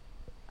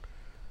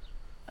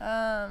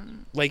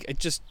 Like, it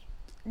just...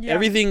 Yeah.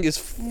 Everything is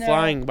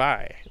flying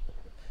by.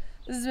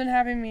 This has been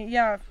happening to me.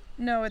 Yeah.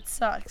 No, it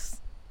sucks.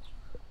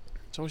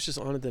 It's always just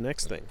on to the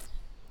next thing.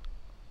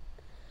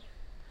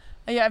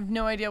 I have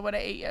no idea what I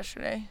ate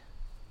yesterday.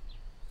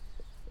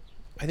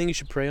 I think you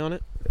should pray on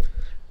it.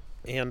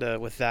 And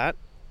with that,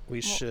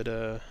 we should...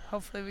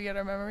 hopefully we get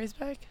our memories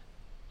back.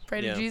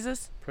 Pray to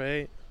Jesus.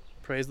 Praise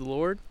the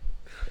Lord.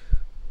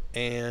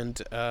 And...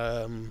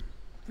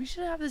 we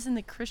should have this in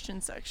the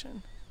Christian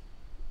section.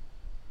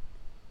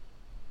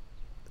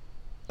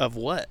 Of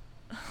what?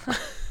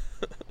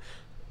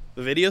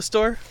 The video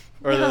store?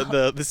 Or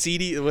the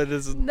CD, what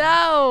is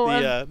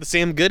No. the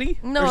Sam Goody?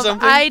 No, or of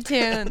something?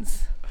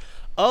 iTunes.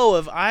 Oh,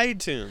 of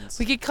iTunes.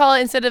 We could call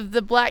it, instead of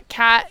the Black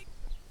Cattery.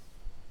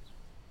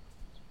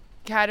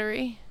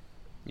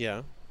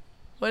 Yeah.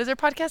 What is their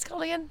podcast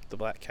called again? The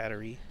Black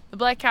Cattery. The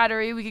Black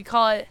Cattery. We could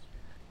call it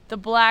the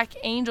Black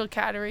Angel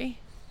Cattery.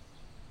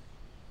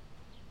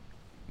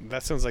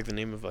 That sounds like the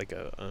name of like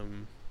a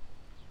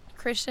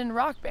Christian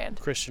rock band.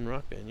 Christian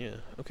rock band. Yeah.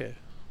 Okay.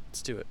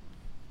 Let's do it.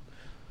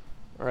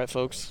 All right,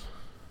 folks.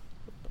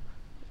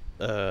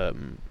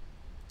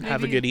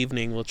 Have a good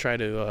evening. We'll try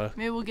to.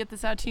 Maybe we'll get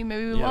this out to you.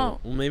 Maybe we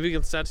won't. Well, maybe get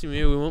this out to you.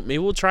 Maybe we won't. Maybe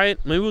we'll try it.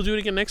 Maybe we'll do it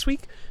again next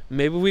week.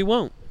 Maybe we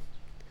won't.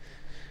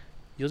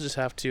 You'll just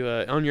have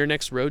to on your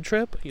next road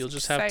trip. You'll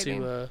just have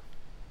to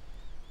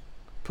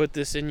put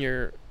this in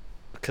your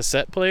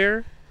cassette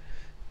player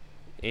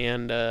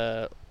and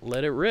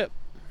let it rip.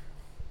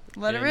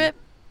 Let it rip.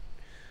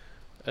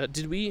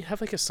 Did we have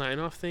like a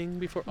sign-off thing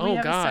before? We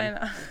have God. a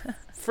sign-off.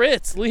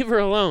 Fritz, leave her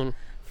alone.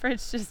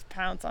 Fritz just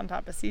pounced on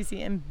top of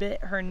Cece and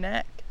bit her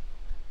neck.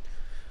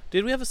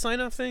 Did we have a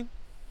sign-off thing?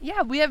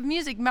 Yeah, we have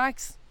music,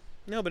 Max.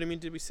 No, but I mean,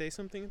 did we say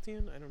something at the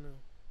end? I don't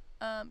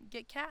know.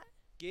 Get cat.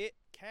 Get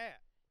cat.